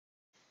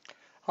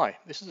Hi,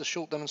 this is a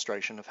short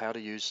demonstration of how to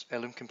use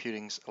Heirloom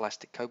Computing's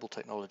elastic COBOL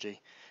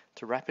technology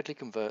to rapidly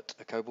convert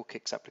a COBOL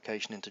CICS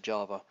application into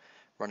Java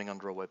running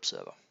under a web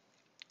server.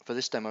 For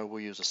this demo,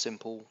 we'll use a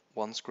simple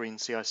one-screen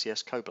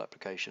CICS COBOL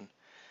application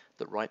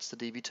that writes to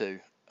Db2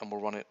 and will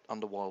run it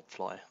under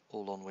Wildfly,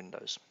 all on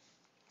Windows.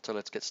 So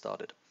let's get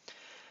started.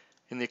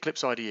 In the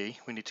Eclipse IDE,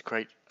 we need to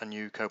create a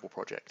new COBOL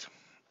project.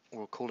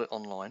 We'll call it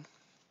Online,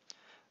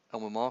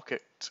 and we'll mark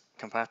it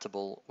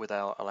compatible with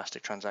our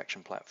Elastic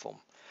Transaction Platform.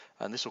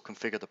 And this will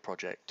configure the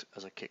project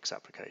as a CICS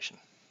application.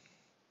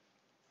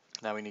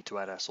 Now we need to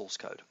add our source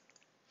code.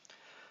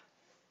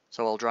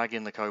 So I'll drag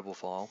in the COBOL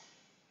file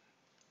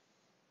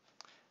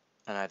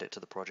and add it to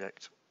the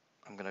project.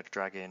 I'm going to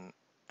drag in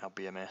our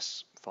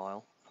BMS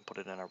file and put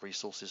it in our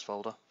resources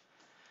folder.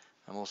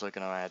 I'm also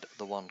going to add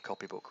the one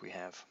copybook we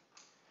have,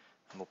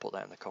 and we'll put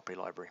that in the copy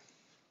library.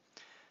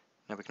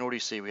 Now we can already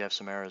see we have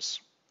some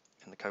errors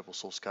in the COBOL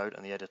source code,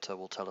 and the editor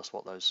will tell us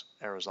what those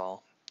errors are.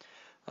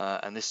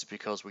 And this is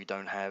because we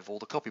don't have all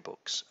the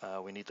copybooks.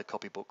 We need the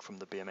copybook from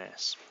the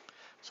BMS.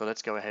 So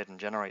let's go ahead and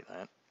generate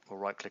that. We'll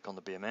right click on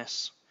the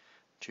BMS,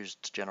 choose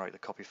to generate the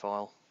copy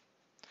file.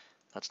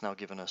 That's now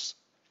given us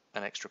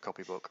an extra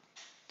copybook.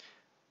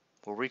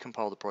 We'll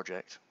recompile the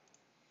project,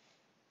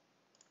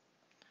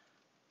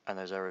 and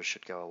those errors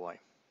should go away.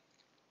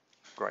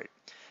 Great.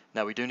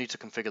 Now we do need to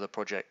configure the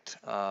project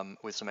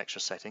with some extra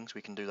settings.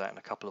 We can do that in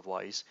a couple of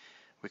ways.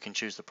 We can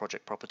choose the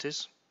project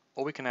properties,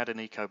 or we can add an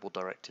eCOBOL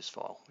directives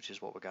file, which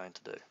is what we're going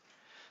to do.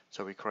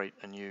 So we create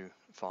a new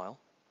file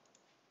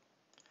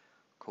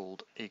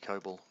called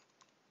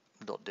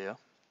ecobol.dir,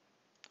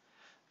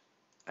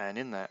 and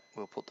in that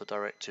we'll put the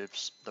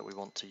directives that we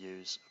want to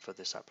use for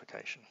this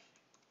application.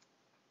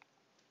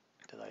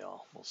 There they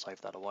are. We'll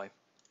save that away.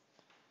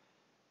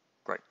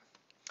 Great.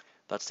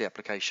 That's the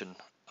application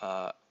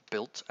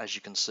built. As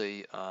you can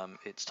see,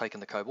 it's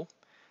taken the COBOL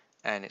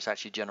and it's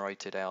actually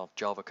generated our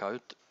Java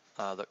code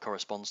that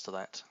corresponds to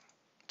that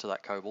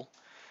COBOL,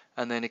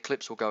 and then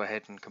Eclipse will go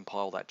ahead and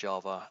compile that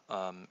Java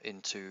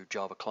into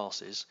Java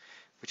classes,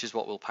 which is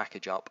what we'll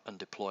package up and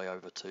deploy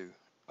over to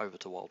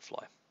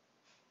Wildfly.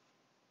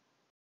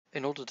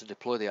 In order to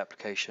deploy the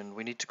application,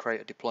 we need to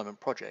create a deployment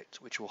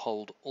project which will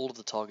hold all of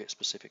the target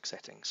specific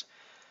settings.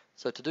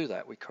 So to do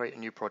that, we create a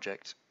new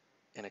project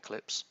in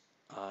Eclipse,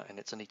 and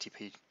it's an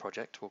ETP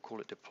project. We'll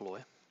call it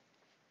deploy.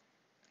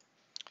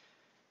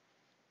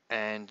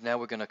 And now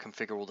we're going to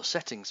configure all the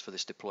settings for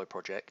this deploy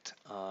project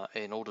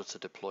in order to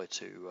deploy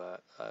to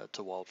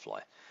Wildfly.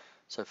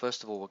 So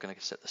first of all, we're going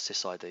to set the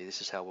sysid.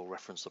 This is how we'll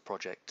reference the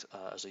project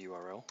as a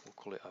URL. We'll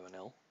call it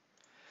ONL.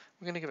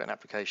 We're going to give it an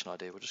application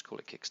ID. We'll just call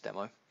it CICS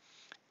demo,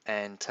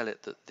 and tell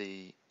it that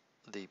the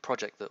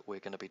project that we're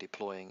going to be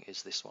deploying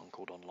is this one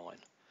called Online.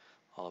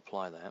 I'll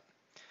apply that.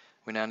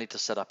 We now need to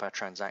set up our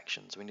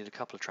transactions. We need a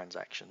couple of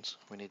transactions.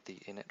 We need the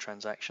init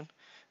transaction,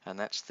 and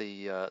that's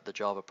the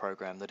Java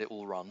program that it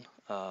will run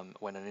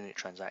when an init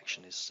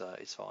transaction is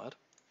fired.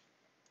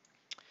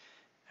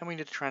 And we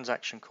need a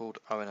transaction called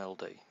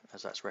ONLD,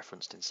 as that's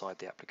referenced inside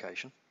the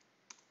application,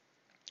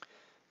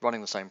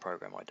 running the same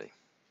program ID.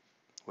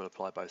 We'll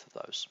apply both of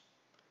those.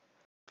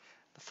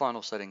 The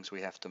final settings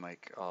we have to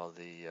make are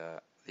the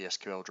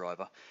SQL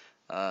driver.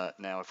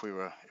 Now, if we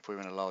were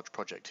in a large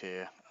project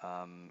here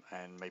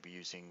and maybe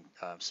using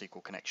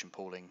SQL connection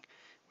pooling,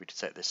 we'd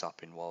set this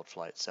up in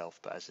Wildfly itself.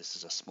 But as this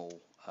is a small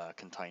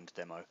contained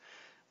demo,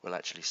 we'll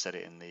actually set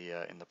it in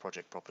the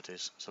project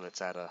properties. So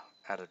let's add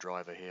a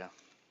driver here,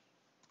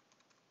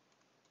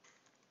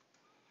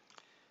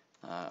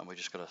 and we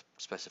just got to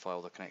specify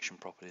all the connection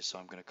properties. So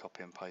I'm going to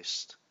copy and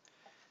paste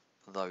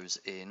those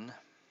in.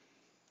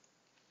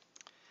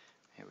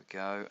 Here we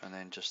go, and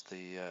then just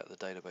the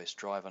database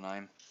driver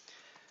name.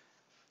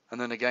 And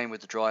then again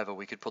with the driver,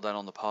 we could put that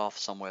on the path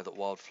somewhere that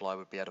Wildfly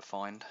would be able to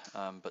find.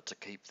 But to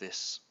keep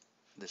this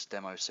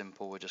demo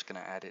simple, we're just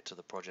going to add it to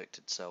the project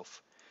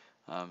itself.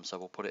 So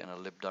we'll put it in a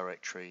lib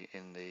directory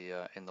in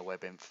the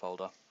webinf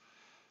folder,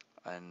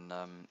 and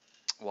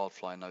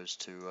Wildfly knows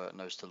to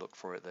look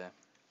for it there.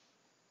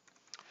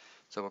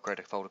 So we'll create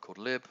a folder called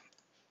lib,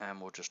 and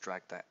we'll just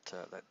drag that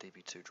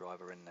Db2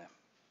 driver in there.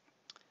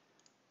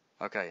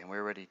 Okay, and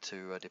we're ready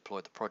to deploy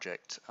the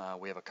project.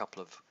 We have a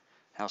couple of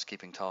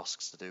housekeeping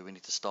tasks to do. We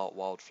need to start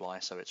Wildfly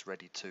so it's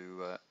ready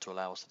to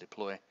allow us to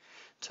deploy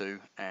to,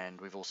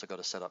 and we've also got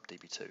to set up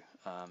Db2.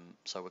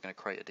 So we're going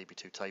to create a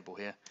Db2 table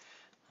here.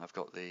 I've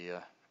got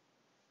the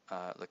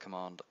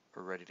command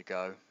ready to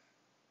go.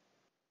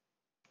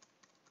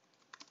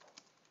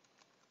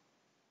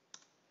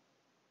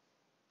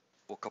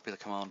 We'll copy the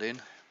command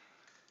in.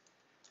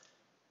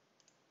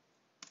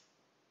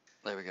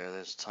 There we go.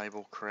 There's a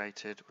table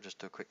created. We'll just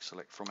do a quick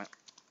select from it.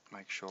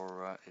 Make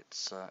sure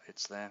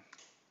it's there.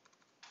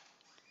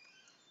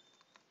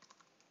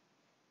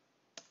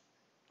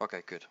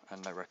 Okay, good,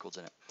 and no records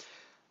in it.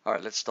 All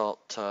right, let's start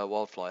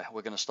Wildfly.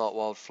 We're going to start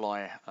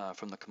Wildfly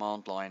from the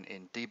command line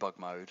in debug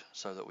mode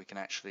so that we can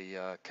actually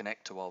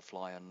connect to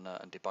Wildfly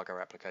and debug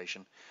our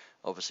application.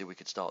 Obviously, we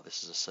could start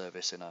this as a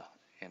service in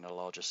a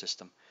larger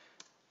system.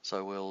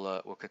 So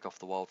we'll kick off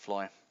the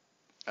Wildfly.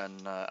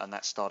 and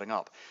that's starting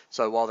up.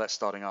 So while that's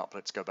starting up,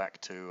 let's go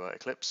back to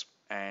Eclipse,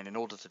 and in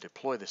order to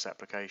deploy this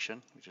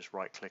application, we just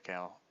right click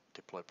our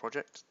deploy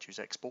project, choose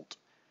export,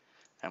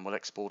 and we'll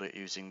export it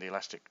using the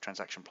Elastic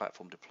Transaction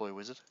Platform Deploy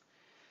Wizard.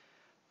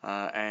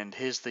 And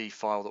here's the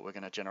file that we're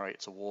going to generate.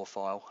 It's a WAR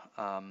file,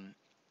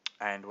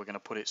 and we're going to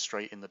put it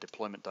straight in the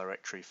deployment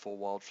directory for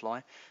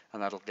Wildfly,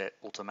 and that'll get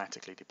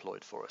automatically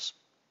deployed for us.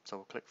 So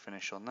we'll click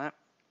finish on that.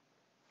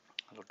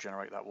 It'll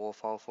generate that WAR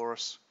file for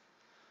us.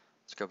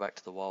 Let's go back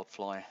to the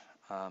Wildfly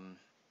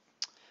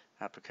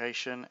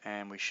application,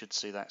 and we should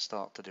see that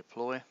start to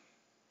deploy.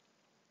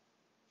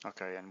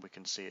 Okay, and we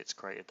can see it's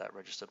created that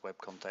registered web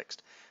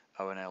context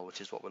ONL, which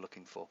is what we're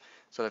looking for.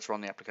 So let's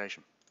run the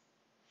application.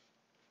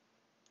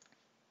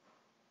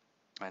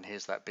 And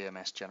here's that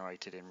BMS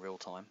generated in real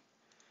time.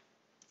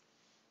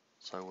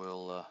 So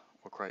we'll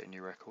create a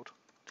new record,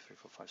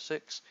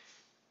 3456,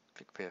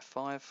 click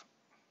PF5,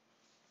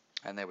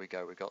 and there we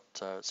go. We got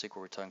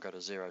SQL return go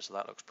to 0, so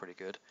that looks pretty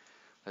good.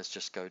 Let's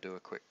just go do a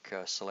quick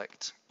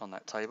select on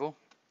that table,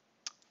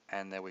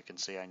 and there we can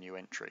see our new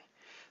entry.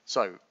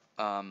 So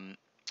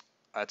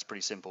that's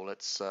pretty simple.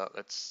 Let's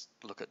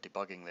look at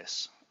debugging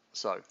this.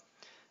 So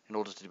in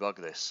order to debug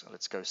this,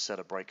 let's go set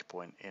a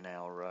breakpoint in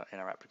our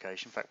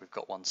application. In fact, we've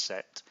got one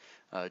set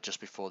just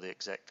before the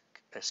exec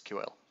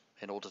SQL.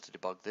 In order to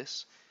debug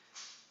this,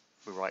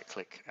 we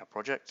right-click our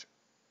project,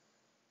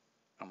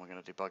 and we're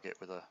going to debug it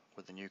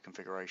with the new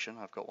configuration.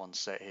 I've got one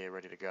set here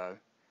ready to go.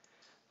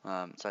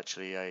 It's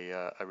actually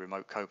a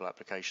remote COBOL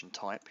application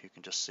type. You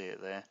can just see it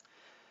there.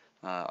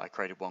 I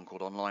created one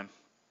called online.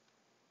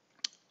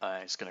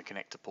 It's going to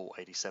connect to port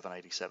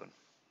 8787.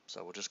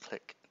 So we'll just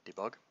click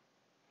debug,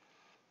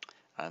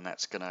 and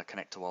that's going to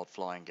connect to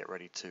Wildfly and get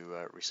ready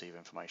to receive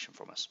information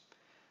from us.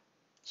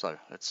 So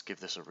let's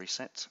give this a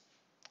reset.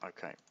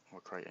 Okay,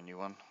 we'll create a new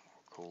one.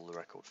 We'll call the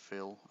record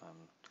fill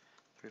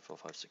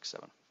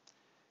 34567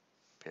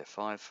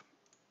 PF5,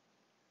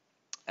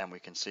 and we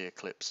can see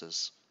Eclipse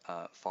has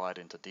fired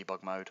into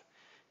debug mode,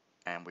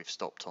 and we've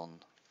stopped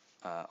on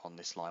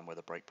this line where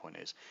the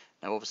breakpoint is.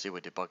 Now obviously we're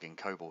debugging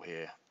COBOL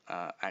here.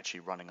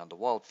 Actually running under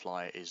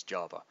Wildfly is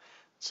Java.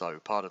 So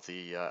part of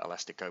the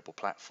Elastic COBOL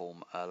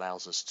platform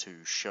allows us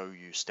to show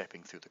you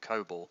stepping through the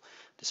COBOL,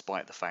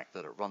 despite the fact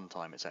that at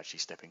runtime it's actually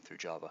stepping through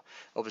Java.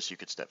 Obviously you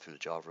could step through the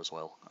Java as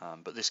well,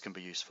 but this can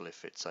be useful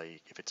if it's a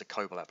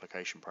COBOL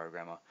application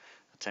programmer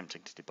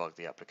attempting to debug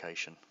the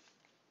application.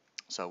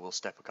 So we'll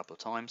step a couple of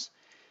times.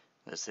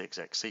 There's the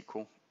exec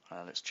SQL.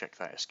 Let's check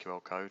that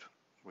SQL code.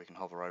 We can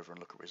hover over and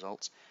look at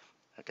results.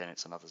 Again,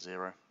 it's another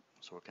 0,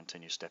 so we'll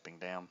continue stepping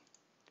down.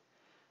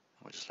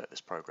 We'll just let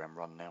this program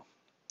run now.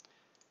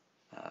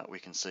 We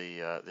can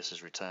see this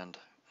is returned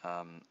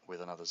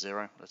with another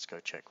 0. Let's go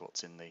check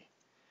what's in the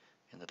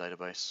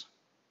database,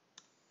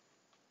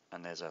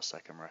 and there's our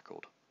second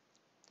record.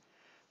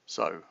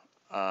 So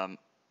a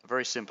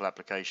very simple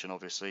application,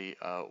 obviously.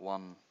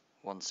 One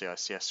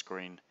CICS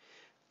screen,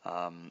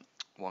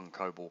 one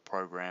COBOL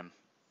program,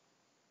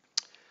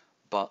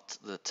 but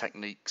the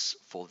techniques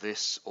for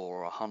this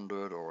or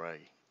 100 or a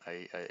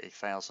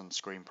 1,000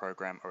 screen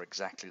program are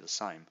exactly the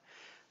same.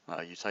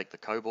 You take the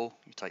COBOL,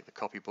 you take the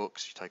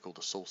copybooks, you take all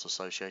the source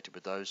associated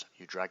with those,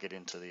 you drag it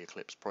into the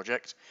Eclipse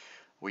project.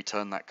 We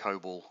turn that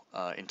COBOL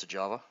into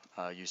Java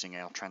using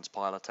our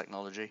transpiler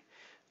technology.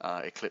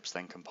 Eclipse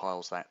then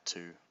compiles that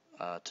to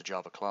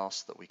Java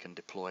class that we can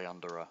deploy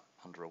under a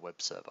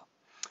web server.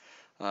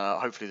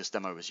 Hopefully this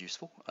demo was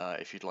useful.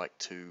 If you'd like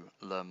to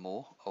learn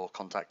more or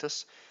contact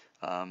us,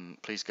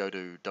 please go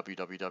to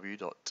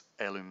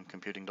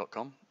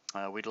www.heirloomcomputing.com.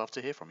 We'd love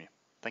to hear from you.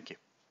 Thank you.